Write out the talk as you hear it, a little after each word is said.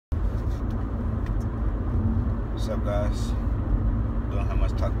What's up, guys? Don't have much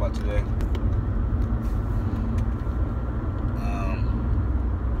to talk about today.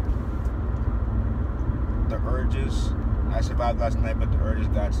 The urges. I survived last night, but the urges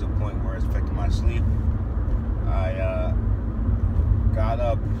got to the point where it's affecting my sleep. I got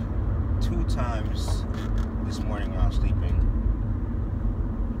up 2 times this morning while sleeping.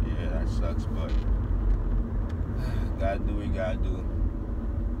 Yeah, that sucks, but gotta do what you gotta do.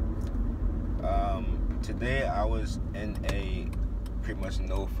 Today I was in a pretty much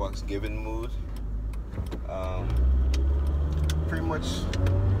no fucks given mood. Pretty much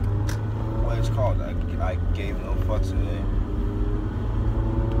what it's called. I gave no fucks today.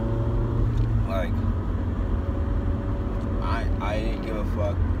 Like, I didn't give a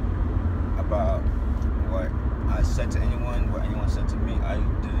fuck about what I said to anyone, what anyone said to me. I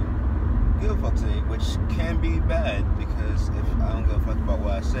didn't give a fuck today, which can be bad, because if I don't give a fuck about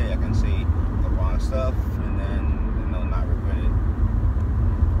what I say, I can say the wrong stuff and then, not regret it.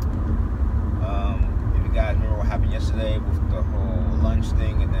 If you guys remember what happened yesterday with the whole lunch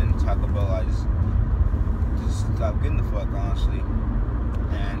thing and then Taco Bell, I just stopped getting the fuck, honestly.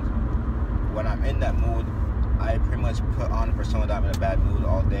 And when I'm in that mood, I pretty much put on the persona that I'm in a bad mood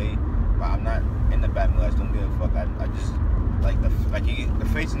all day. But I'm not in the bad mood. I just don't give a fuck. I just like the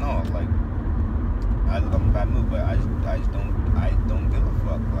face and all. Like, I'm in a bad mood, but I don't give a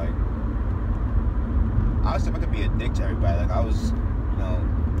fuck. Like, I was supposed to be a dick to everybody. Like, I was,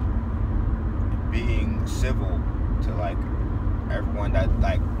 being civil to like everyone that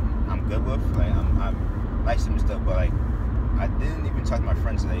like I'm good with. Like, I'm nice to them and stuff, but like I didn't even talk to my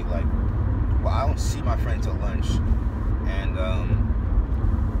friends today. Like, well, I don't see my friends till lunch, and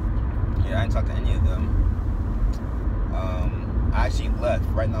yeah, I didn't talk to any of them. I actually left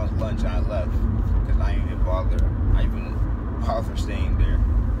right now. It's lunch, and I left because I didn't even bother. I even bother staying there.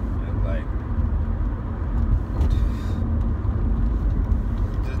 And like,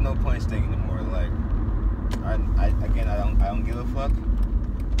 there's no point staying anymore. Like, I don't give a fuck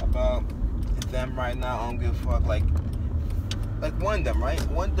about them right now. I don't give a fuck. Like one of them, right?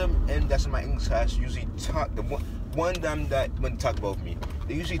 One of them, and that's in my English class, usually talk. One of them that when they talk about me,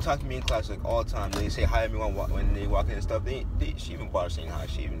 they usually talk to me in class like all the time. They say hi to me when they walk in and stuff. She even bother saying hi.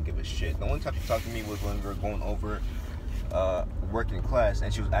 She even give a shit. The only time she talked to me was when we were going over work in class,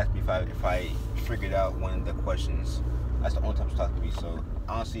 and she was asking me if I figured out one of the questions. That's the only time she talked to me. So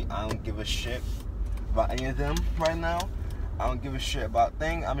honestly, I don't give a shit about any of them right now. I don't give a shit about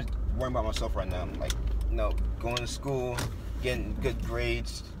things. I'm just worrying about myself right now. Like, going to school, getting good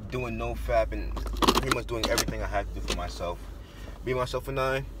grades, doing NoFap, and pretty much doing everything I have to do for myself. Be myself and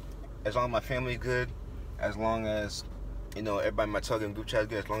I, as long as my family's good, as long as, everybody in my Telegram group chat is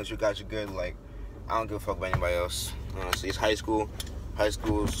good, as long as you guys are good, like, I don't give a fuck about anybody else. Honestly, it's high school. High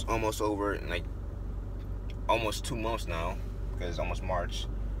school's almost over in, like, almost 2 months now, because it's almost March.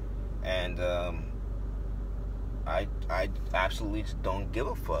 And, I absolutely just don't give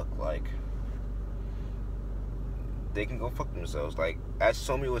a fuck. Like, they can go fuck themselves. Like, as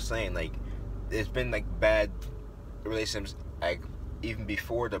Somi was saying, like, there's been like bad relationships, like, even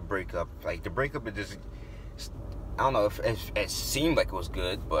before the breakup. Like, the breakup, it just, I don't know if it seemed like it was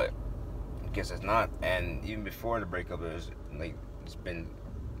good, but I guess it's not. And even before the breakup, it was like, it's been,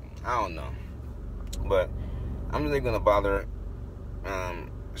 I don't know. But I'm really gonna bother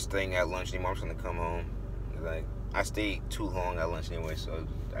staying at lunch anymore. I'm just gonna come home. Like, I stayed too long at lunch anyway, so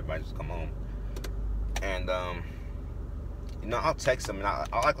I might just come home. And I'll text them and I'll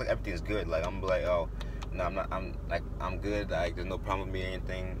act like everything's good. Like, I'm like, oh no, I'm good. Like, there's no problem with me or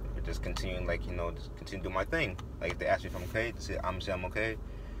anything. But just continue, like, just continue to do my thing. Like, if they ask me if I'm okay, I'm okay.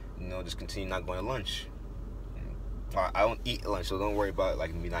 Just continue not going to lunch. I don't eat lunch, so don't worry about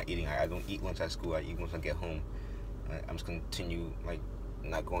like me not eating. I don't eat lunch at school. I eat once I get home. I'm just continue like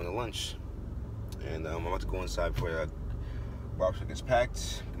not going to lunch. And I'm about to go inside before the barbershop gets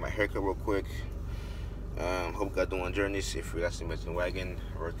packed. Get my haircut real quick. Hope you guys don't want journeys. If you're listening to the wagon,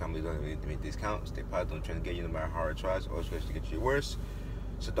 or company doesn't make discount, stay positive. Don't try to get you no matter how hard it tries. Always tries to get you worse.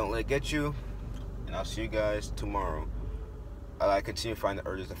 So don't let it get you. And I'll see you guys tomorrow. I continue to find the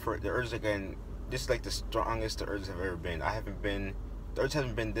urges. The urges again. This is like the strongest the urges have ever been. The urges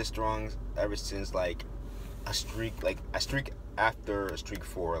haven't been this strong ever since like a streak after a streak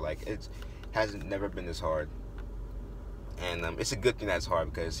 4. Like, it hasn't never been this hard. And it's a good thing that it's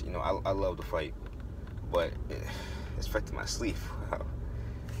hard, because I love to fight, but it's affecting my sleep.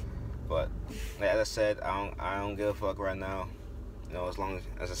 But like, as I said, I don't give a fuck right now. As long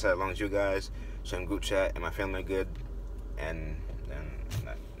as you guys, same group chat, and my family are good, and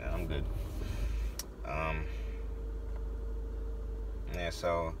I'm good. Yeah,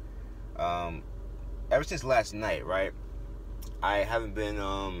 so ever since last night, right? I haven't been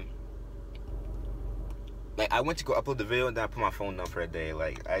like, I went to go upload the video and then I put my phone down for a day.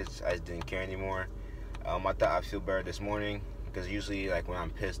 Like, I just didn't care anymore. I thought I'd feel better this morning, because usually, like, when I'm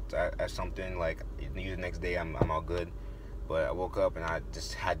pissed at something, like, usually the next day I'm all good. But I woke up and I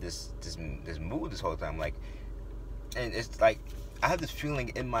just had this mood this whole time, like, and it's like I have this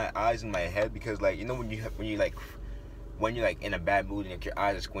feeling in my eyes and my head, because, like, you know, when you're like in a bad mood and, like, your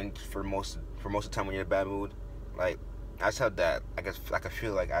eyes are squint for most of the time when you're in a bad mood, like, I just have that. I guess I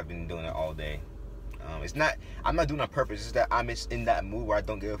feel like I've been doing it all day. I'm not doing it on purpose. It's just that I'm just in that mood where I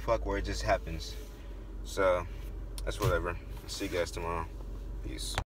don't give a fuck, where it just happens. So that's whatever. See you guys tomorrow. Peace.